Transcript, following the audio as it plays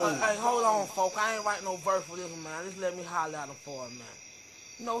Hey, hold on, folk. I ain't writing no verse for this one, man. Just let me holler at them for it, man.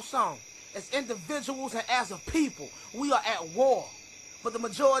 You know something? As individuals and as a people, we are at war. But the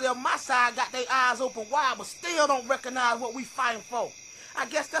majority of my side got their eyes open wide, but still don't recognize what we fighting for. I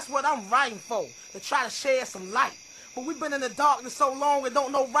guess that's what I'm writing for, to try to shed some light. But we've been in the darkness so long and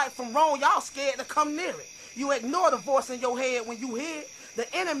don't know right from wrong, y'all scared to come near it. You ignore the voice in your head when you hear it. The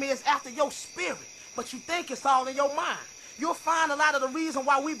enemy is after your spirit, but you think it's all in your mind. You'll find a lot of the reason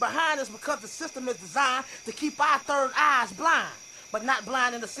why we behind is because the system is designed to keep our third eyes blind, but not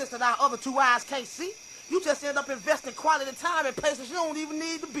blind in the sense that our other two eyes can't see. You just end up investing quality time in places you don't even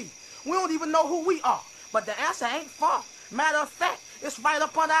need to be. We don't even know who we are, but the answer ain't far. Matter of fact, it's right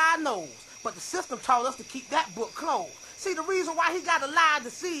up under our nose, but the system taught us to keep that book closed. See, the reason why he got to lie and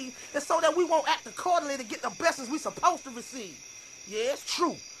deceive is so that we won't act accordingly to get the blessings we supposed to receive. Yeah, it's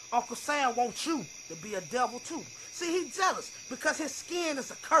true. Uncle Sam wants you to be a devil too. See, he jealous because his skin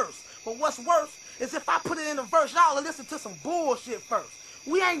is a curse. But what's worse is if I put it in a verse, y'all will listen to some bullshit first.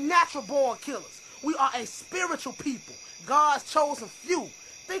 We ain't natural born killers. We are a spiritual people, God's chosen few.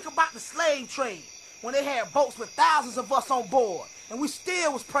 Think about the slave trade when they had boats with thousands of us on board and we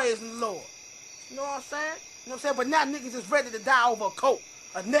still was praising the Lord. You know what I'm saying? You know what I'm saying? But now niggas is ready to die over a coat,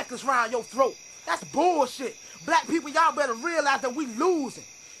 a necklace around your throat. That's bullshit. Black people, y'all better realize that we losing.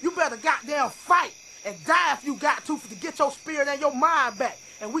 You better goddamn fight and die if you got to get your spirit and your mind back.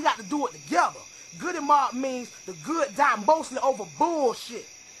 And we got to do it together. Good and mob means the good die mostly over bullshit.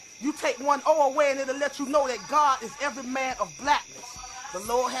 You take one O away and it'll let you know that God is every man of blackness. The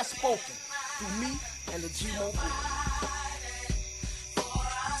Lord has spoken through me and the G-Mo group.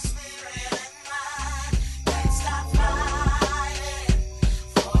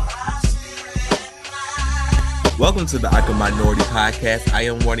 Welcome to the Icon Minority Podcast. I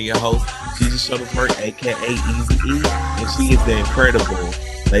am one of your hosts, Jesus Shuttlesworth, aka Easy E, and she is the incredible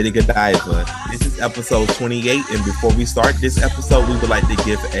Lady Godiva. This is episode 28, and before we start this episode, we would like to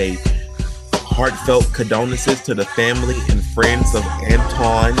give a heartfelt condolences to the family and friends of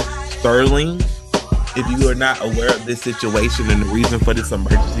Alton Sterling. If you are not aware of this situation and the reason for this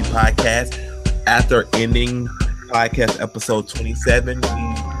emergency podcast, after ending podcast episode 27,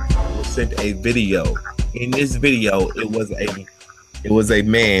 we sent a video. In this video, it was a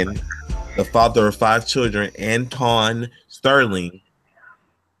man, the father of 5 children, Alton Sterling,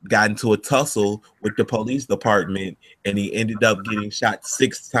 got into a tussle with the police department, and he ended up getting shot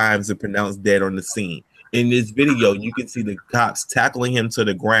 6 times and pronounced dead on the scene. In this video, you can see the cops tackling him to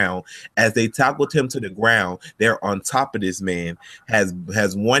the ground. As they tackled him to the ground, they're on top of this man, has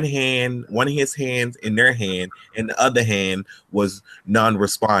one of his hands in their hand, and the other hand was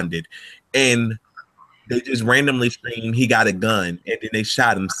non-responded. And they just randomly screamed, "He got a gun," and then they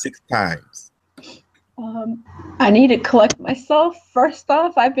shot him 6 times. I need to collect myself. First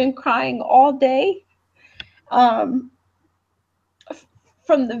off, I've been crying all day. From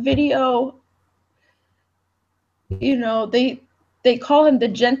the video, you know, they call him the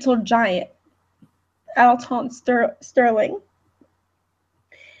gentle giant, Alton Sterling.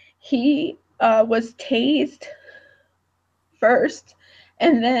 He was tased first,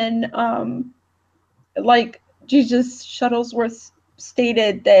 and then like Jesus Shuttlesworth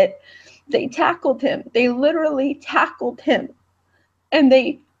stated, that they tackled him. They literally tackled him, and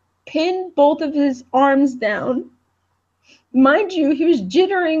they pinned both of his arms down. Mind you, he was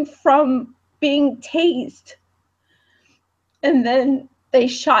jittering from being tased, and then they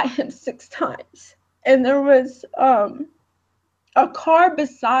shot him 6 times. And there was a car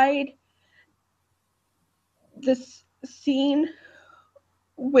beside this scene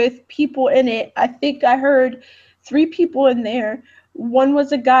with people in it. I think I heard 3 people in there. One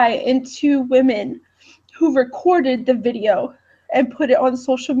was a guy and 2 women who recorded the video and put it on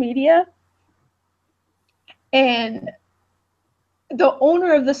social media. And the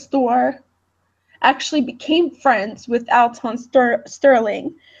owner of the store actually became friends with Alton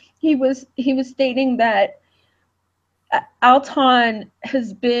Sterling. He was stating that Alton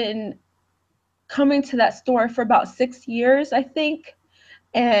has been coming to that store for about 6 years, I think.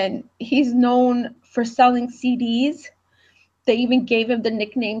 And he's known for selling CDs. They even gave him the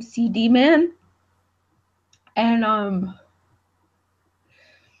nickname CD Man. And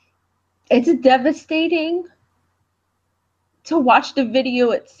it's devastating to watch the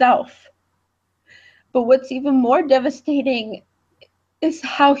video itself. But what's even more devastating is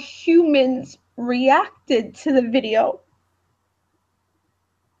how humans reacted to the video.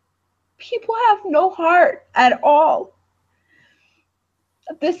 People have no heart at all.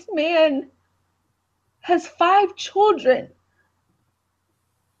 This man has 5 children.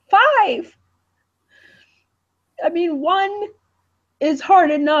 5. I mean, one is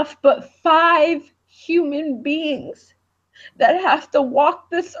hard enough, but 5 human beings that have to walk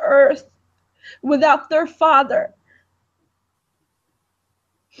this earth without their father.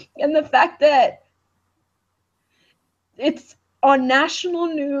 And the fact that it's on national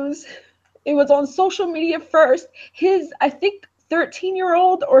news, it was on social media first. His, I think,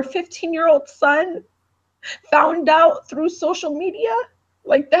 13-year-old or 15-year-old son found out through social media.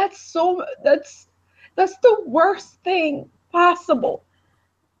 Like, that's the worst thing possible.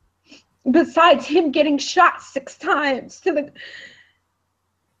 Besides him getting shot 6 times he didn't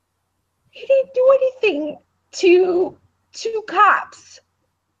do anything to cops.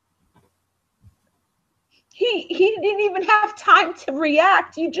 He didn't even have time to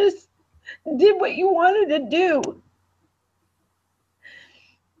react. You just did what you wanted to do.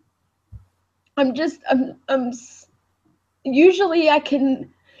 I'm usually I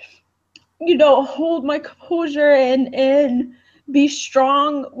can, hold my composure and be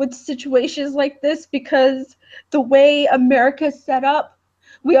strong with situations like this, because the way America's set up,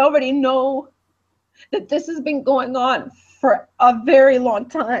 we already know that this has been going on for a very long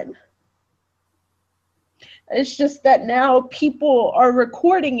time. It's just that now people are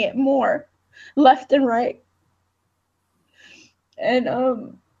recording it more left and right. And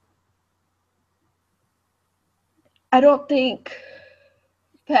I don't think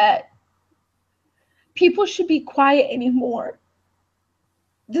that people should be quiet anymore.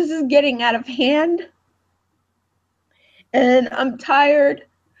 This is getting out of hand. And I'm tired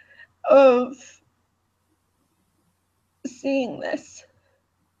of seeing this.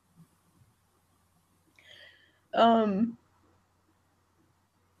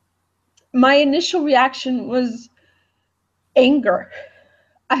 My initial reaction was anger.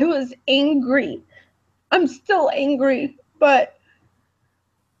 I was angry. I'm still angry, but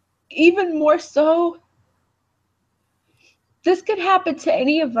even more so, this could happen to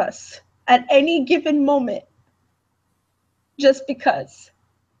any of us at any given moment, just because.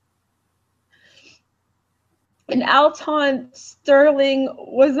 And Alton Sterling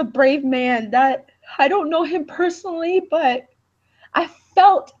was a brave man. That I don't know him personally, but I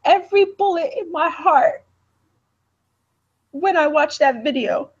felt every bullet in my heart when I watched that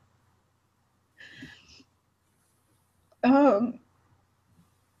video.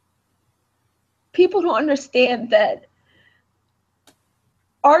 People don't understand that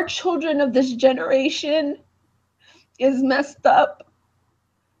our children of this generation is messed up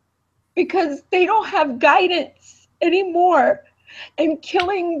because they don't have guidance anymore, and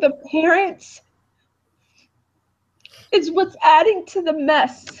killing the parents is what's adding to the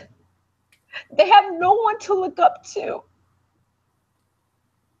mess. They have no one to look up to.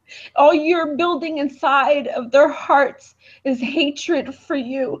 All you're building inside of their hearts is hatred for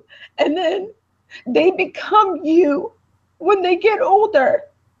you, and then they become you when they get older.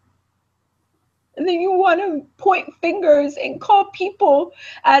 And then you want to point fingers and call people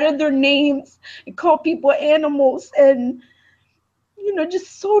out of their names and call people animals, and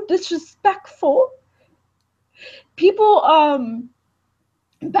just so disrespectful. People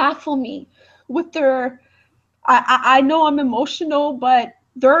baffle me with their I know I'm emotional, but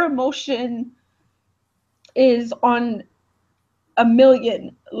their emotion is on a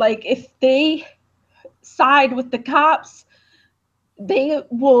million. Like, if they side with the cops,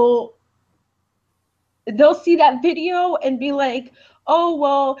 they'll see that video and be like, oh,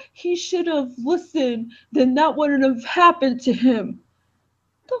 well, he should have listened, then that wouldn't have happened to him.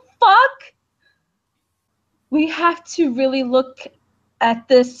 The fuck? We have to really look at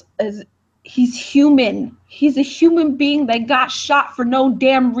this as he's human. He's a human being that got shot for no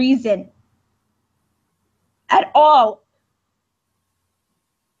damn reason at all.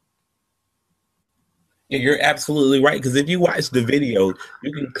 Yeah, you're absolutely right. Because if you watch the video,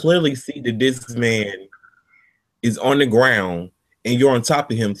 you can clearly see that this man is on the ground and you're on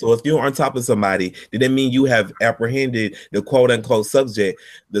top of him. So if you're on top of somebody, then that means you have apprehended the quote unquote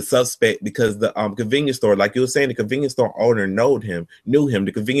the suspect, because the convenience store, like you were saying, the convenience store owner knew him.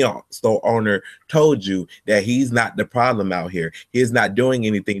 The convenience store owner told you that he's not the problem out here. He's not doing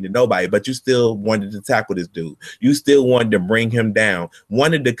anything to nobody, but you still wanted to tackle this dude. You still wanted to bring him down.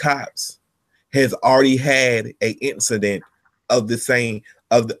 One of the cops has already had an incident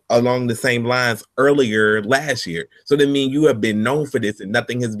along the same lines earlier last year. So that means you have been known for this and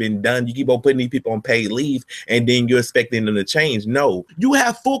nothing has been done. You keep on putting these people on paid leave and then you're expecting them to change. No, you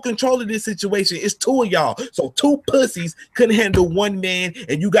have full control of this situation. It's 2 of y'all. So 2 pussies couldn't handle 1 man,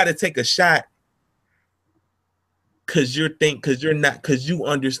 and you got to take a shot because you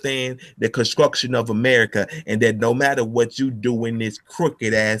understand the construction of America, and that no matter what you do in this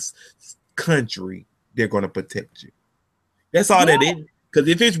crooked ass country, they're going to protect you. That's all that is. Because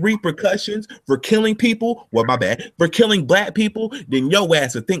if it's repercussions for killing people, well, my bad, for killing black people, then your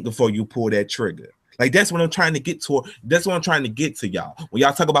ass will think before you pull that trigger. Like that's what I'm trying to get to. That's what I'm trying to get to y'all. When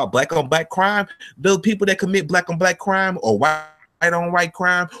y'all talk about black on black crime, those people that commit black on black crime or white on white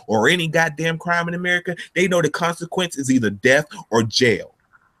crime or any goddamn crime in America, they know the consequence is either death or jail.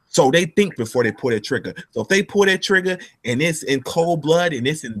 So they think before they pull that trigger. So if they pull that trigger and it's in cold blood and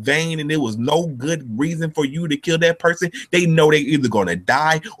it's in vain and there was no good reason for you to kill that person, they know they're either going to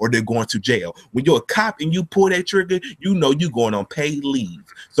die or they're going to jail. When you're a cop and you pull that trigger, you know you're going on paid leave.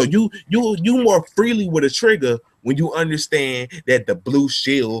 So you more freely with a trigger when you understand that the blue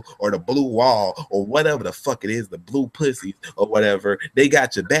shield or the blue wall or whatever the fuck it is, the blue pussies or whatever, they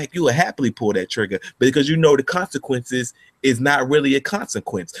got your back. You will happily pull that trigger because you know the consequences is not really a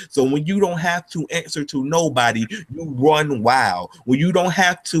consequence. So when you don't have to answer to nobody, you run wild. When you don't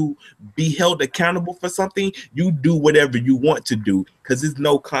have to be held accountable for something, you do whatever you want to do because there's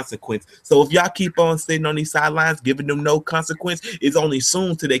no consequence. So if y'all keep on sitting on these sidelines, giving them no consequence, it's only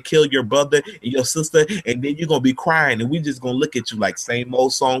soon till they kill your brother and your sister, and then you're going to be crying, and we just going to look at you like same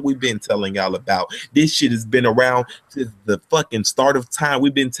old song we've been telling y'all about. This shit has been around since the fucking start of time.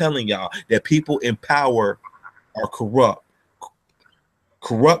 We've been telling y'all that people in power are corrupt.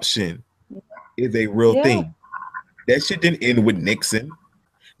 Corruption is a real thing. That shit didn't end with Nixon.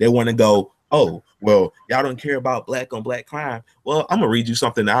 They want to go, oh, well, y'all don't care about black on black crime. Well, I'm going to read you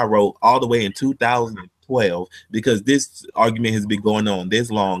something that I wrote all the way in 2012 because this argument has been going on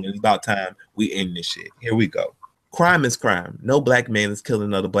this long and it's about time we end this shit. Here we go. Crime is crime. No black man is killing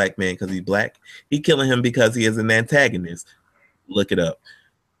another black man because he's black. He's killing him because he is an antagonist. Look it up.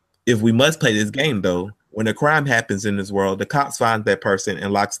 If we must play this game, though, when a crime happens in this world, the cops find that person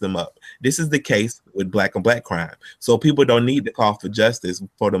and locks them up. This is the case with black on black crime. So people don't need to call for justice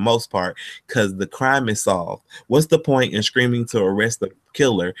for the most part because the crime is solved. What's the point in screaming to arrest the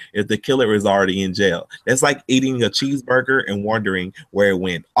killer if the killer is already in jail? That's like eating a cheeseburger and wondering where it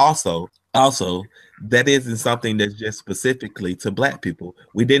went. Also, that isn't something that's just specifically to black people.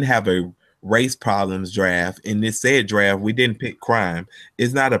 We didn't have a race problems draft. In this said draft, we didn't pick crime.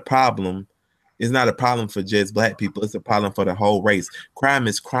 It's not a problem. It's not a problem for just black people. It's a problem for the whole race. Crime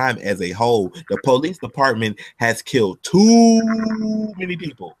is crime as a whole. The police department has killed too many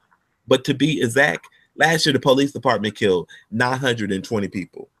people. But to be exact, last year the police department killed 920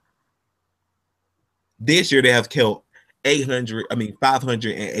 people. This year they have killed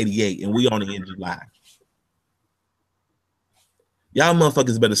 588, and we only in July. Y'all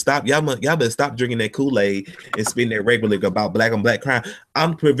motherfuckers better stop. Y'all better stop drinking that Kool-Aid and spitting that regular about black on black crime.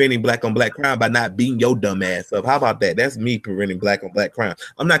 I'm preventing black on black crime by not beating your dumb ass up. How about that? That's me preventing black on black crime.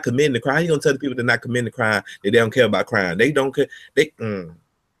 I'm not committing the crime. How you gonna tell the people they're not committing the crime that they don't care about crime? They don't care.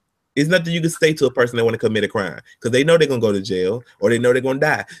 It's nothing you can say to a person that want to commit a crime because they know they're gonna go to jail or they know they're gonna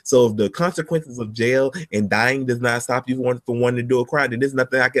die. So if the consequences of jail and dying does not stop you from wanting to do a crime, then there's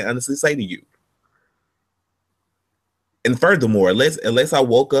nothing I can honestly say to you. And furthermore, unless I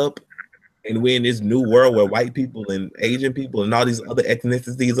woke up and we're in this new world where white people and Asian people and all these other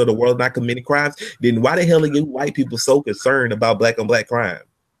ethnicities of the world not committing crimes, then why the hell are you white people so concerned about black on black crime?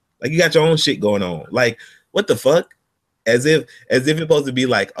 Like you got your own shit going on. Like what the fuck? As if it's supposed to be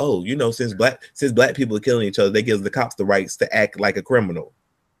like, oh, you know, since black people are killing each other, they give the cops the rights to act like a criminal.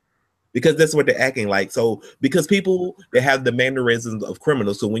 Because that's what they're acting like. So because people they have the mannerisms of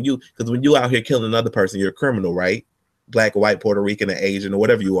criminals. So when you out here killing another person, you're a criminal, right? Black, white, Puerto Rican, or Asian, or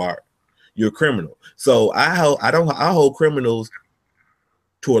whatever you are, you're a criminal. So I hold criminals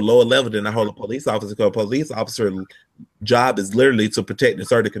to a lower level than I hold a police officer. Because a police officer's job is literally to protect and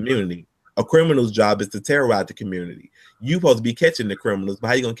serve the community. A criminal's job is to terrorize the community. You're supposed to be catching the criminals, but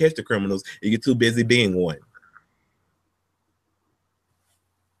how you gonna catch the criminals if you're too busy being one?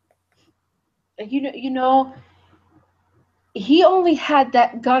 You know, he only had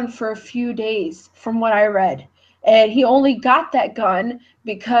that gun for a few days, from what I read. And he only got that gun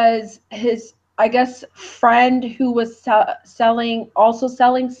because his, I guess, friend who was selling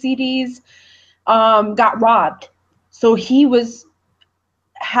CDs got robbed. So he was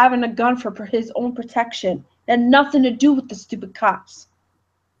having a gun for his own protection. It had nothing to do with the stupid cops.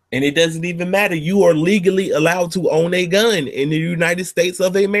 And it doesn't even matter. You are legally allowed to own a gun in the United States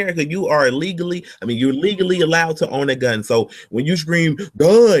of America. You're legally allowed to own a gun. So when you scream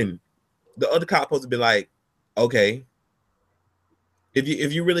gun, the other cop supposed to be like, okay.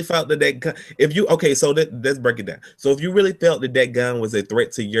 If you really felt that gun, so let's break it down. So if you really felt that gun was a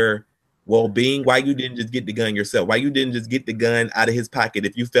threat to your well-being, why you didn't just get the gun yourself? Why you didn't just get the gun out of his pocket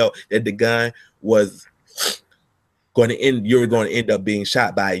if you felt that the gun was you're going to end up being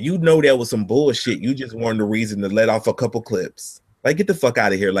shot by it. You know there was some bullshit. You just wanted a reason to let off a couple clips. Like, get the fuck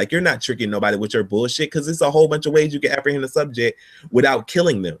out of here. Like, you're not tricking nobody with your bullshit, because it's a whole bunch of ways you can apprehend a subject without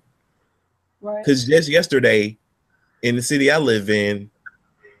killing them. Right. Because just yesterday, in the city I live in,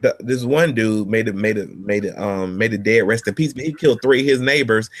 this one dude made a dead rest in peace, but he killed 3 of his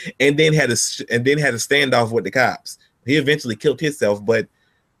neighbors and then had a standoff with the cops. He eventually killed himself, but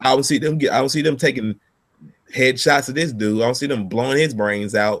I don't see them taking headshots of this dude. I don't see them blowing his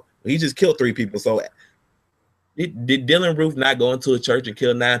brains out. He just killed 3 people. So did Dylan Roof not go into a church and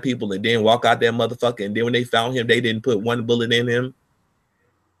kill 9 people and then walk out that motherfucker? And then when they found him, they didn't put 1 bullet in him.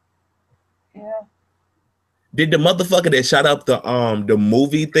 Yeah. Did the motherfucker that shot up the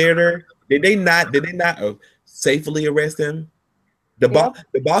movie theater, did they not safely arrest him?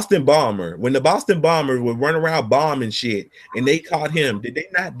 The Boston bomber, when the Boston bombers would run around bombing shit and they caught him, did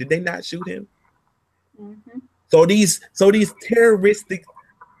they not shoot him? Mm-hmm. So these terroristic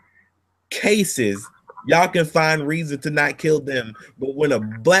cases, y'all can find reason to not kill them, but when a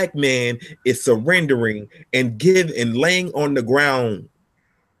black man is surrendering and laying on the ground,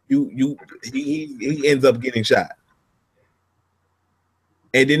 he ends up getting shot.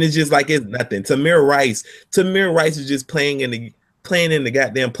 And then it's just like it's nothing. Tamir Rice is just playing in the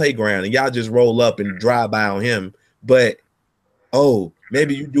goddamn playground, and y'all just roll up and drive by on him. But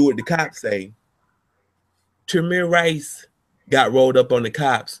maybe you do what the cops say. Tamir Rice got rolled up on the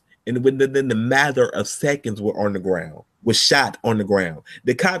cops, and within the matter of seconds were on the ground, was shot on the ground.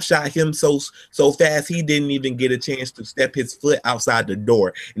 The cop shot him so fast he didn't even get a chance to step his foot outside the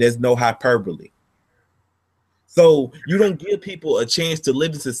door. And there's no hyperbole. So you don't give people a chance to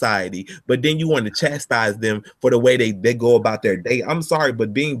live in society, but then you want to chastise them for the way they go about their day. I'm sorry,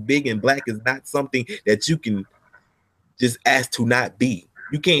 but being big and black is not something that you can just ask to not be.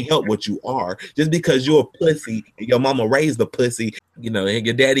 You can't help what you are. Just because you're a pussy and your mama raised a pussy, and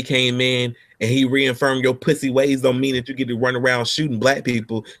your daddy came in and he reaffirmed your pussy ways, don't mean that you get to run around shooting black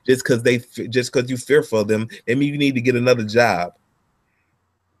people just because you fearful of them. That means you need to get another job.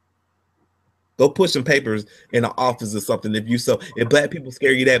 Go push some papers in an office or something. If black people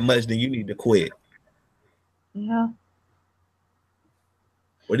scare you that much, then you need to quit. Yeah.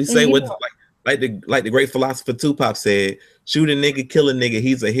 What do you say? Like the great philosopher Tupac said, shoot a nigga, kill a nigga,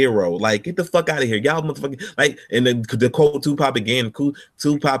 he's a hero. Like, get the fuck out of here. Y'all motherfucking, like, and then the quote Tupac again,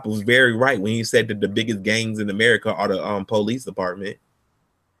 Tupac was very right when he said that the biggest gangs in America are the police department.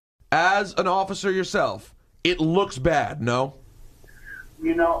 As an officer yourself, it looks bad, no?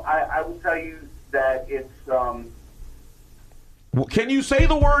 I will tell you that it's Can you say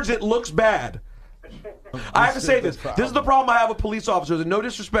the words, it looks bad? I have to say this. This is the problem I have with police officers, and no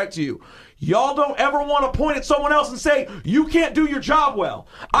disrespect to you. Y'all don't ever want to point at someone else and say, you can't do your job well.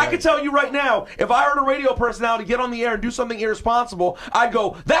 Right. I can tell you right now, if I heard a radio personality get on the air and do something irresponsible, I'd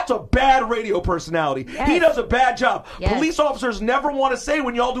go, that's a bad radio personality. Yes. He does a bad job. Yes. Police officers never want to say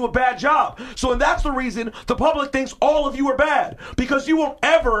when y'all do a bad job. So, and that's the reason the public thinks all of you are bad. Because you won't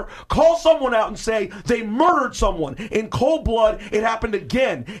ever call someone out and say they murdered someone in cold blood, it happened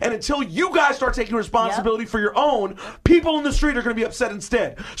again. And until you guys start taking responsibility for your own, people in the street are going to be upset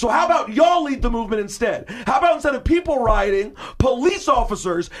instead. So how about y'all lead the movement instead? How about instead of people rioting, police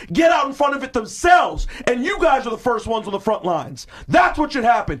officers get out in front of it themselves, and you guys are the first ones on the front lines? That's what should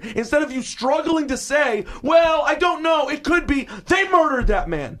happen. Instead of you struggling to say, well, I don't know, it could be, they murdered that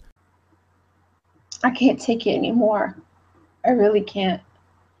man. I can't take it anymore. I really can't.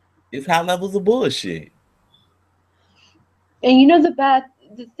 It's high levels of bullshit. And the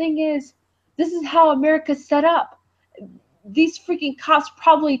thing is, this is how America's set up. These freaking cops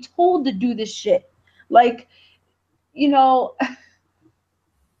probably told to do this shit. Like,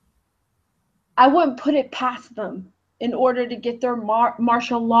 I wouldn't put it past them in order to get their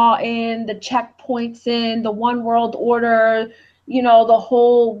martial law in, the checkpoints in, the one world order, the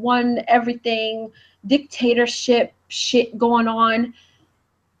whole one everything dictatorship shit going on.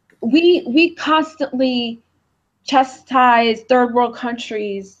 We constantly chastise third world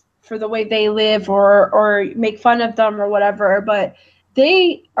countries for the way they live or make fun of them or whatever, but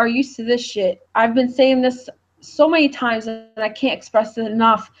they are used to this shit. I've been saying this so many times and I can't express it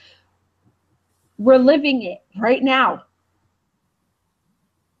enough. We're living it right now.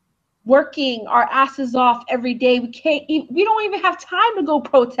 Working our asses off every day. We don't even have time to go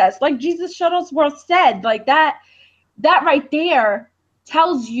protest. Like Jesus Shuttlesworth said, like that right there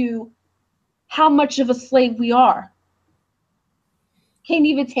tells you how much of a slave we are. Can't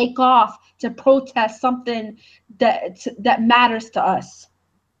even take off to protest something that matters to us.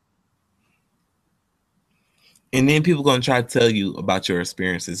 And then people gonna try to tell you about your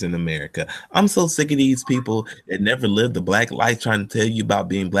experiences in America. I'm so sick of these people that never lived the black life trying to tell you about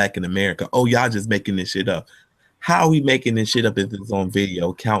being black in America. Oh, y'all just making this shit up. How are we making this shit up if it's on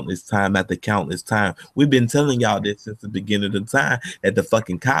video countless time after countless time? We've been telling y'all this since the beginning of the time that the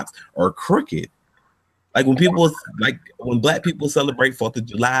fucking cops are crooked. Like when black people celebrate 4th of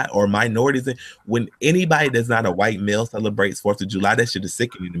July or minorities, when anybody that's not a white male celebrates 4th of July, that shit is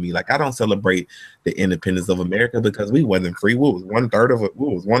sickening to me. Like I don't celebrate the independence of America because we wasn't free. We was one third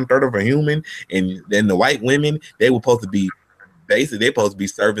of a human, and then the white women, they were supposed to be basically they're supposed to be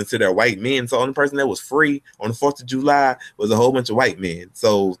servants to their white men. So the only person that was free on the 4th of July was a whole bunch of white men.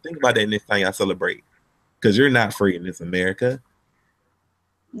 So think about that next time y'all celebrate. Because you're not free in this America.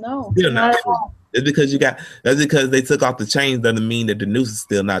 No, Still not not at free. all. That's because they took off the chains doesn't mean that the noose is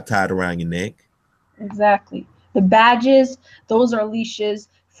still not tied around your neck. Exactly. The badges, those are leashes.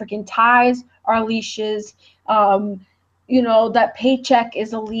 Freaking ties are leashes. That paycheck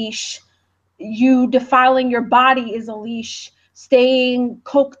is a leash. You defiling your body is a leash. Staying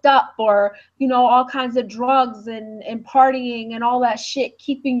coked up or, all kinds of drugs and partying and all that shit,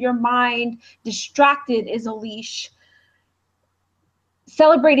 keeping your mind distracted is a leash.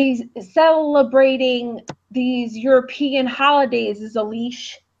 Celebrating these European holidays is a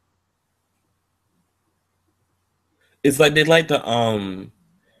leash. It's like they like to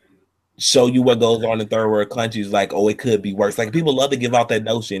show you what goes on in third world countries, like, oh, it could be worse. Like people love to give out that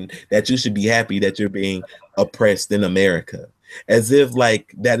notion that you should be happy that you're being oppressed in America. As if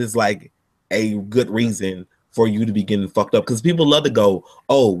like that is like a good reason for you to be getting fucked up. Because people love to go,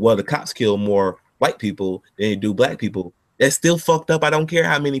 oh, well, the cops kill more white people than they do black people. That's still fucked up. I don't care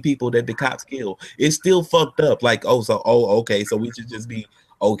how many people that the cops kill. It's still fucked up. Like, okay, so we should just be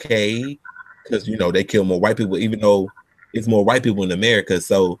okay because they kill more white people, even though it's more white people in America.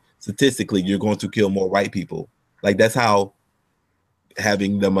 So statistically, you're going to kill more white people. Like that's how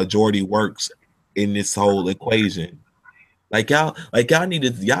having the majority works in this whole equation. Like y'all need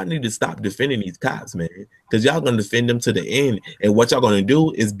to stop defending these cops, man, because y'all gonna defend them to the end. And what y'all gonna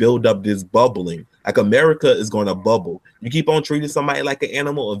do is build up this bubbling. Like America is gonna bubble. You keep on treating somebody like an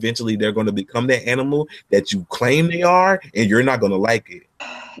animal, eventually they're gonna become that animal that you claim they are, and you're not gonna like it.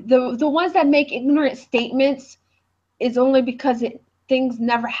 The ones that make ignorant statements is only because things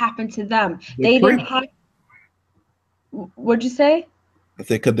never happened to them. They didn't have. What'd you say? I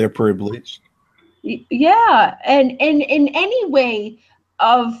said because they're privileged. Yeah, and in any way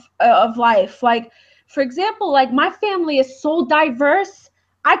of life, like for example, like my family is so diverse,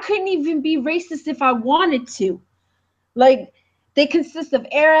 I couldn't even be racist if I wanted to. Like they consist of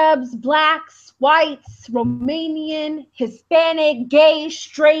Arabs, blacks, whites, Romanian, Hispanic, gay,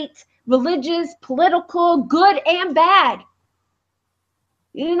 straight, religious, political, good and bad.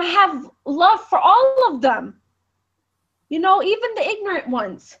 And I have love for all of them. Even the ignorant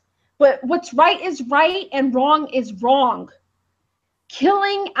ones. But what's right is right and wrong is wrong.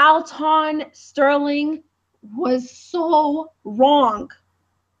 Killing Alton Sterling was so wrong.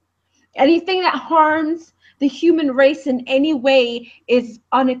 Anything that harms the human race in any way is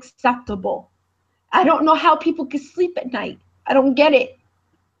unacceptable. I don't know how people can sleep at night. I don't get it.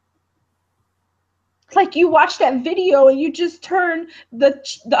 It's like you watch that video and you just turn the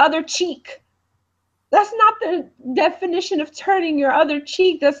other cheek. That's not the definition of turning your other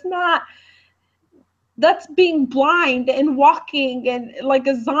cheek. That's being blind and walking and like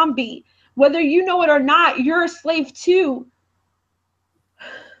a zombie. Whether you know it or not, you're a slave too.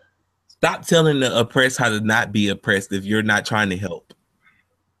 Stop telling the oppressed how to not be oppressed if you're not trying to help.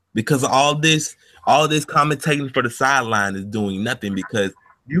 Because all this commentating for the sideline is doing nothing, because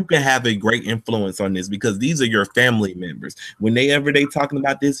you can have a great influence on this because these are your family members. Whenever they talking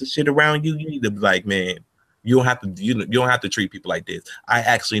about this shit around you, you need to be like, man, you don't have to treat people like this. I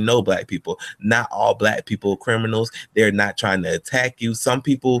actually know black people. Not all black people are criminals. They're not trying to attack you. Some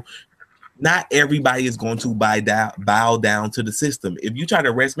people, not everybody is going to bow down to the system. If you try to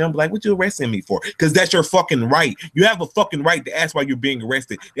arrest me, I'm like, what you arresting me for? Because that's your fucking right. You have a fucking right to ask why you're being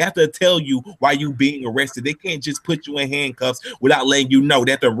arrested. They have to tell you why you're being arrested. They can't just put you in handcuffs without letting you know.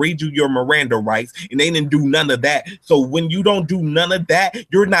 They have to read you your Miranda rights, and they didn't do none of that. So when you don't do none of that,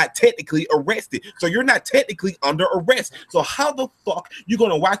 you're not technically arrested. So you're not technically under arrest. So how the fuck you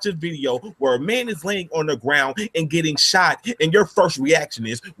gonna watch a video where a man is laying on the ground and getting shot, and your first reaction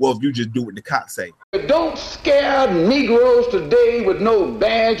is, well, if you just do what the cops say? Don't scare Negroes today with no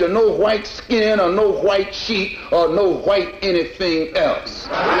badge or no white skin or no white sheet or no white anything else.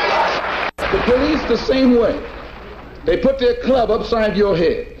 The police the same way. They put their club upside your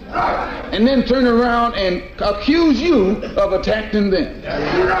head. and then turn around and accuse you of attacking them.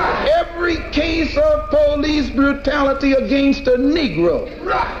 Every case of police brutality against a Negro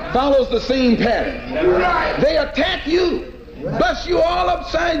follows the same pattern. They attack you, bust you all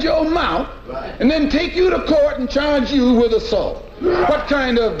upside your mouth, and then take you to court and charge you with assault. What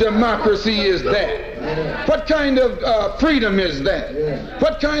kind of democracy is that? What kind of freedom is that?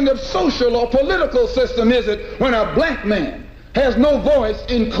 What kind of social or political system is it when a black man has no voice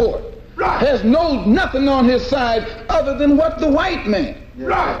in court, has nothing on his side other than what the white man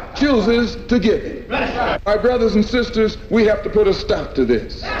chooses to give him? My brothers and sisters, we have to put a stop to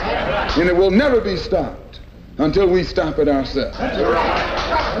this. And it will never be stopped until we stop it ourselves.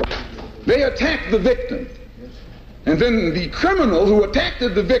 They attack the victim. And then the criminal who attacked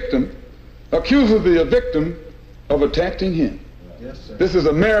the victim accuses the victim of attacking him. Yes, sir. This is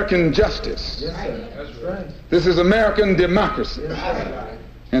American justice. Yes, sir. That's right. This is American democracy. Yes,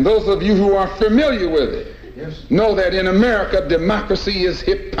 and those of you who are familiar with it know that in America, democracy is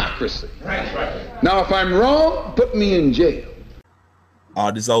hypocrisy. Right. Now, if I'm wrong, put me in jail.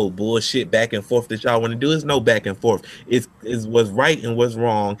 All this old bullshit back and forth that y'all want to do is no back and forth. It's what's right and what's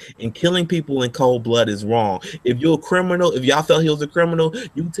wrong. And killing people in cold blood is wrong. If you're a criminal, if y'all felt he was a criminal,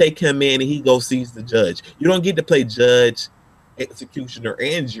 you take him in and he go sees the judge. You don't get to play judge, executioner,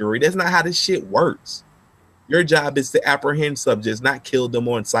 and jury. That's not how this shit works. Your job is to apprehend subjects, not kill them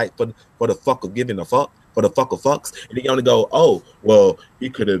on sight for the fuck of giving a fuck. For the fuck of fucks. And then you only go, oh, well, he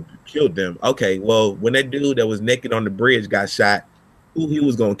could have killed them. Okay, well, when that dude that was naked on the bridge got shot, who he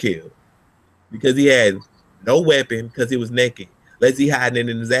was gonna kill? Because he had no weapon, because he was naked. Let's see hiding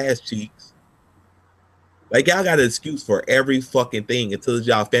it in his ass cheeks. Like, y'all got an excuse for every fucking thing until it's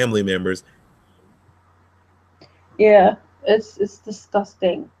y'all family members. Yeah, it's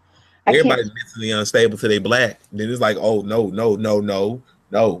disgusting. Everybody's mentally unstable till they black. Then it's like, oh no.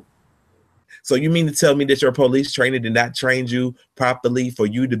 So you mean to tell me that your police trainer did not train you properly for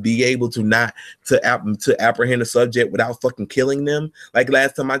you to be able to apprehend a subject without fucking killing them? Like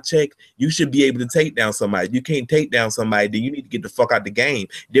last time I checked, you should be able to take down somebody. You can't take down somebody, then you need to get the fuck out the game.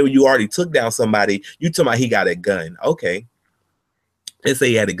 Then when you already took down somebody, you tell me he got a gun. Okay. Let's say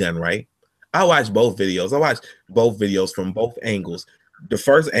he had a gun, right? I watched both videos. I watched both videos from both angles. The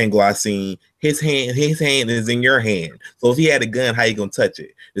first angle I seen, his hand is in your hand. So if he had a gun, how you gonna touch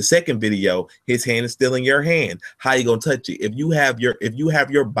it? The second video, his hand is still in your hand. How you gonna touch it? If you have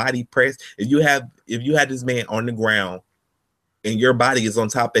your body pressed, if you had this man on the ground and your body is on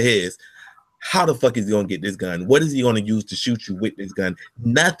top of his, how the fuck is he gonna get this gun? What is he gonna use to shoot you with this gun?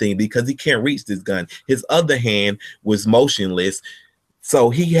 Nothing, because he can't reach this gun. His other hand was motionless.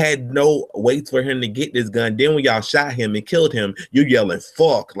 So he had no way for him to get this gun. Then when y'all shot him and killed him, you yelling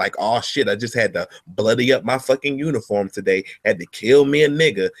fuck, like, oh shit, I just had to bloody up my fucking uniform today. Had to kill me a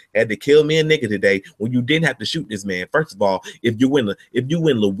nigga today, when you didn't have to shoot this man. First of all, if you in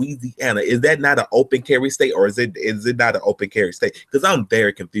Louisiana, is that not an open carry state, or is it not an open carry state? Because I'm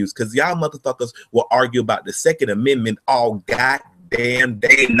very confused, because y'all motherfuckers will argue about the Second Amendment all goddamn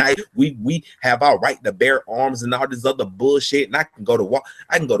day and night. We have our right to bear arms and all this other bullshit. And I can go to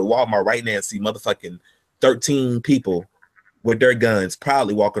Walmart right now and see motherfucking 13 people with their guns,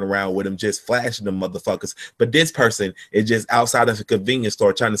 probably walking around with them, just flashing them motherfuckers. But this person is just outside of a convenience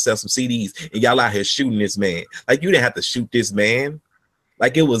store trying to sell some CDs, and y'all out here shooting this man. Like, you didn't have to shoot this man.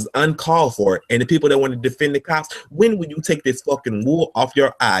 Like, it was uncalled for. And the people that want to defend the cops, when will you take this fucking wool off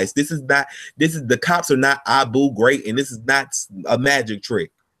your eyes? The cops are not Abu Great, and this is not a magic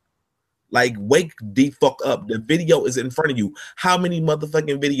trick. Like, wake the fuck up. The video is in front of you. How many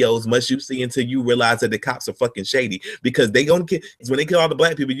motherfucking videos must you see until you realize that the cops are fucking shady? Because they gonna kill, when they kill all the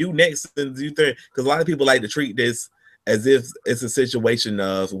black people, you next. Because a lot of people like to treat this as if it's a situation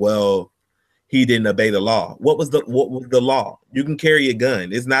of, well, he didn't obey the law. What was the law? You can carry a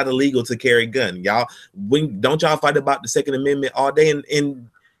gun. It's not illegal to carry a gun. Y'all, don't y'all fight about the Second Amendment all day in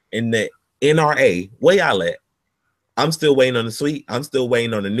the NRA? Where y'all at? I'm still waiting on the suite. I'm still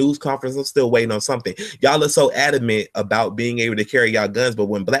waiting on the news conference. I'm still waiting on something. Y'all are so adamant about being able to carry y'all guns, but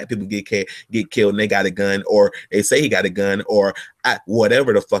when black people get killed and they got a gun, or they say he got a gun, or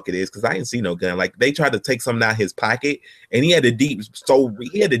whatever the fuck it is, because I didn't see no gun. Like, they tried to take something out of his pocket, and he had to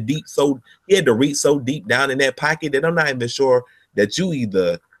reach so deep down in that pocket that I'm not even sure that you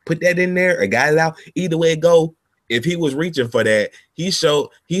either put that in there or got it out. Either way it go. If he was reaching for that, he showed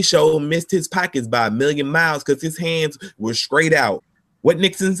missed his pockets by a million miles, because his hands were straight out. What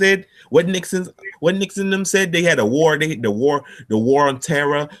Nixon said, what Nixon them said, they had a war. The war on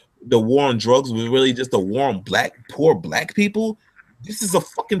terror, the war on drugs was really just a war on poor black people. This is a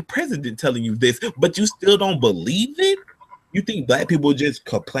fucking president telling you this, but you still don't believe it? You think black people just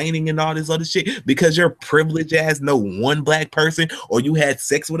complaining and all this other shit because you're privileged as know one black person or you had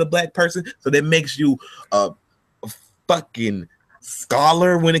sex with a black person, so that makes you a fucking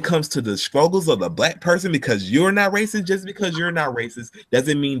scholar when it comes to the struggles of the black person because you're not racist. Just because you're not racist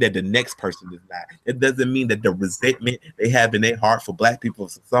doesn't mean that the next person is not. It doesn't mean that the resentment they have in their heart for black people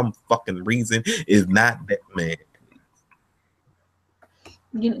for some fucking reason is not that, man.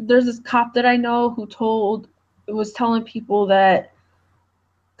 There's this cop that I know who was telling people that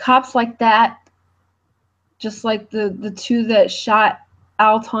cops like that, just like the two that shot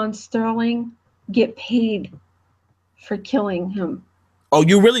Alton Sterling, get paid for killing him. Oh,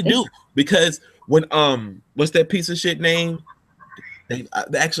 you really do? Because when what's that piece of shit name?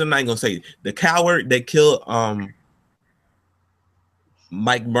 Actually, I'm not gonna say it. The coward that killed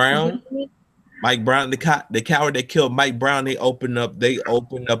Mike Brown. Mike Brown, the coward that killed Mike Brown, they opened up a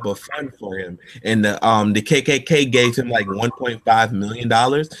fund for him, and the KKK gave him like $1.5 million,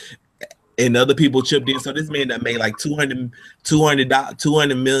 and other people chipped in. So this man that made like $200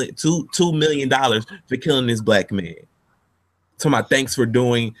 million for killing this black man. So my thanks for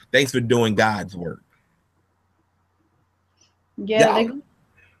doing God's work. Yeah,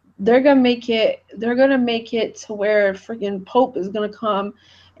 they're gonna make it. They're gonna make it to where freaking Pope is gonna come,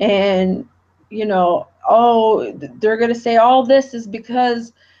 and they're gonna say all this is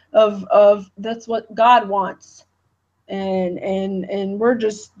because of that's what God wants, and we're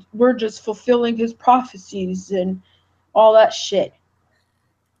just fulfilling His prophecies and all that shit.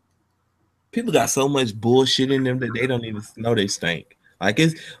 People got so much bullshit in them that they don't even know they stink.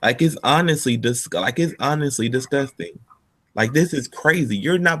 It's honestly disgusting. Like, this is crazy.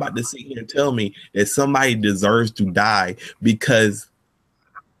 You're not about to sit here and tell me that somebody deserves to die because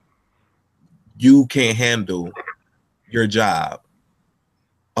you can't handle your job.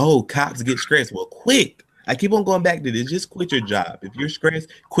 Oh, cops get stressed. Well, quit. I keep on going back to this. Just quit your job. If you're stressed,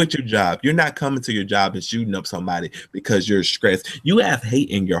 quit your job. You're not coming to your job and shooting up somebody because you're stressed. You have hate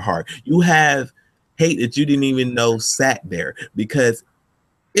in your heart. You have hate that you didn't even know sat there. Because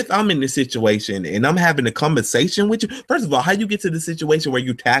if I'm in this situation and I'm having a conversation with you, first of all, how you get to the situation where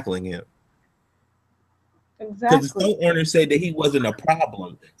you're tackling him? Exactly. Because the store owner said that he wasn't a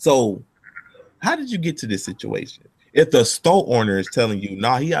problem. So how did you get to this situation? If the store owner is telling you,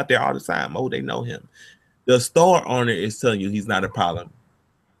 nah, he out there all the time. Oh, they know him. The store owner is telling you he's not a problem.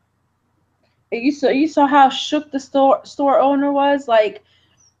 You saw how shook the store owner was. Like,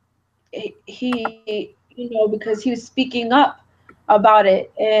 he because he was speaking up about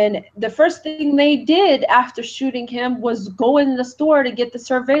it, and the first thing they did after shooting him was go in the store to get the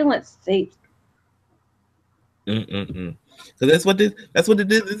surveillance tape. So that's what it is.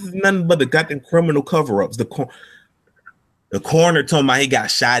 This is nothing but the goddamn criminal cover-ups. The coroner told me he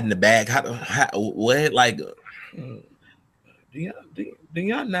got shot in the back. What? Like, do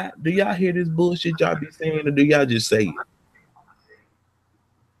y'all hear this bullshit y'all be saying, or do y'all just say it?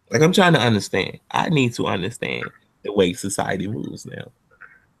 Like, I'm trying to understand. I need to understand the way society moves now.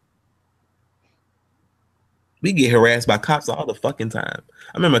 We get harassed by cops all the fucking time.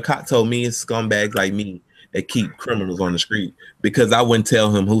 I remember a cop told me it's scumbags like me that keep criminals on the street because I wouldn't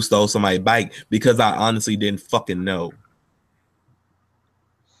tell him who stole somebody's bike because I honestly didn't fucking know.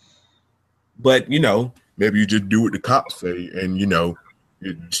 But, maybe you just do what the cops say and,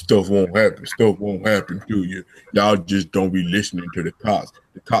 stuff won't happen. Stuff won't happen to you. Y'all just don't be listening to the cops.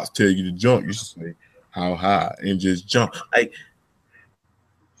 The cops tell you to jump. You should say, how high? And just jump. Like,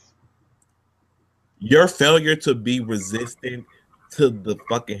 your failure to be resistant to the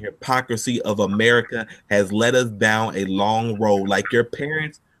fucking hypocrisy of America has led us down a long road. Like, your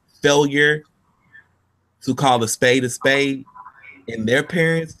parents' failure to call a spade and their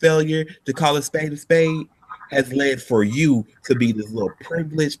parents' failure to call a spade has led for you to be this little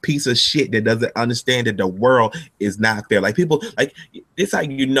privileged piece of shit that doesn't understand that the world is not fair. Like, people, like, this how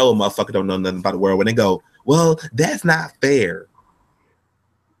you know a motherfucker don't know nothing about the world when they go, well, that's not fair.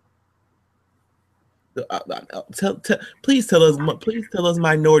 Please tell us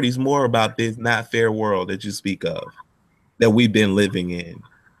minorities more about this not fair world that you speak of, that we've been living in.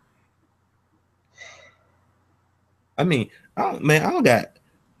 I mean, I don't got.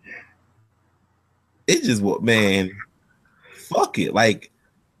 It's just what, man. Fuck it, like,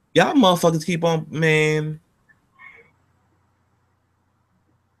 y'all motherfuckers keep on, man.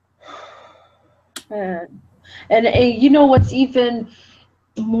 And you know what's even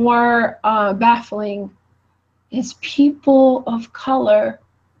more baffling is people of color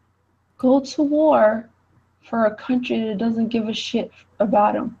go to war for a country that doesn't give a shit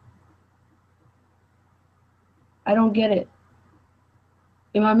about them. I don't get it.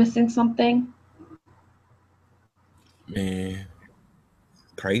 Am I missing something? Man,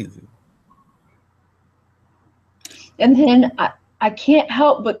 crazy. And then I can't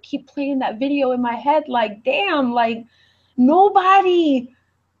help but keep playing that video in my head, like, damn, like, nobody,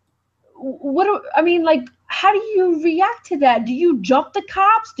 like, how do you react to that? Do you jump the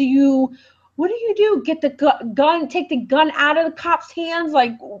cops? What do you do? Get the gun, take the gun out of the cops' hands?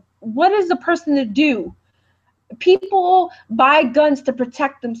 Like, what is the person to do? People buy guns to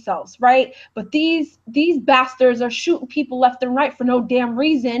protect themselves, right? But these bastards are shooting people left and right for no damn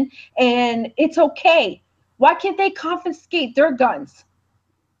reason, and it's okay. Why can't they confiscate their guns?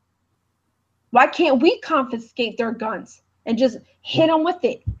 Why can't we confiscate their guns and just hit them with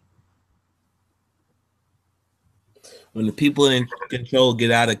it? When the people in control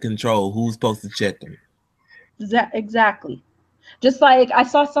get out of control, who's supposed to check them? Exactly. Just like I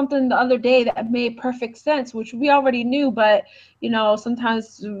saw something the other day that made perfect sense, which we already knew, but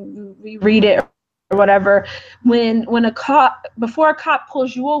sometimes we read it or whatever. When before a cop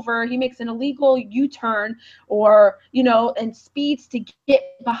pulls you over, he makes an illegal U-turn or and speeds to get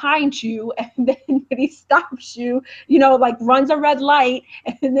behind you, and then when he stops you, like runs a red light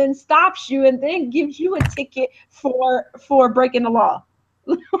and then stops you and then gives you a ticket for breaking the law.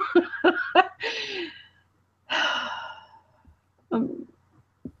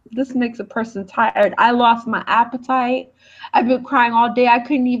 This makes a person tired. I lost my appetite. I've been crying all day. I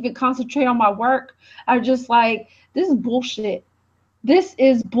couldn't even concentrate on my work. I was just like, this is bullshit. This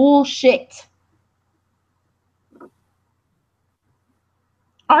is bullshit.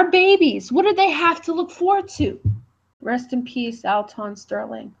 Our babies, what do they have to look forward to? Rest in peace, Alton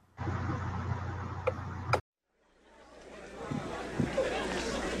Sterling.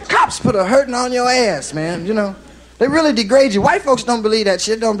 Cops put a hurting on your ass, man, They really degrade you. White folks don't believe that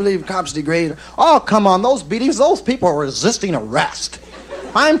shit, don't believe cops degrade. Oh, come on, those beatings, those people are resisting arrest.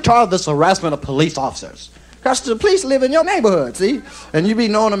 I'm tired of this harassment of police officers. Because the police live in your neighborhood, see? And you be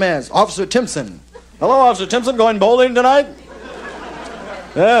knowing them as Officer Timpson. Hello, Officer Timpson, going bowling tonight?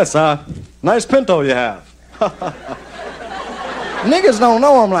 Yes, nice Pinto you have. Niggas don't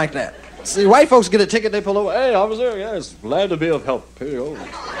know them like that. See, white folks get a ticket, they pull over. Hey, officer, yes, glad to be of help. Here you go.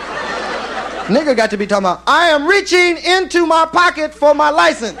 Nigga got to be talking about, I am reaching into my pocket for my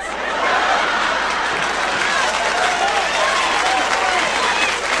license.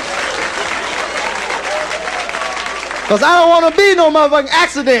 Because I don't want to be no motherfucking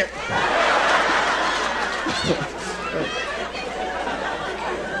accident.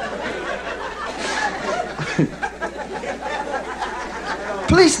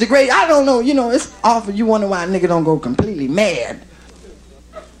 Police degrade, I don't know, it's awful. You wonder why a nigga don't go completely mad.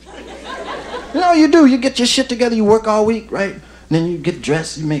 You do. You get your shit together. You work all week, right? And then you get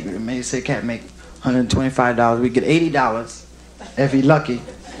dressed. You make, say, cat make $125. We get $80 if he lucky.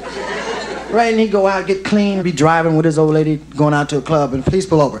 Right? And he go out, get clean, be driving with his old lady, going out to a club, and police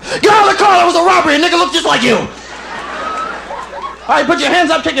pull over. Get out of the car! That was a robbery! Nigga look just like you! All right, put your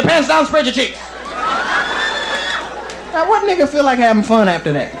hands up, take your pants down, spread your cheeks. Now, what nigga feel like having fun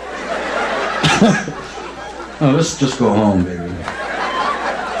after that? Oh, let's just go home, baby.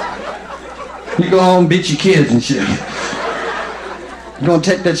 You go home, beat your kids and shit. You're gonna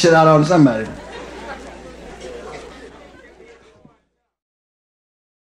take that shit out on somebody.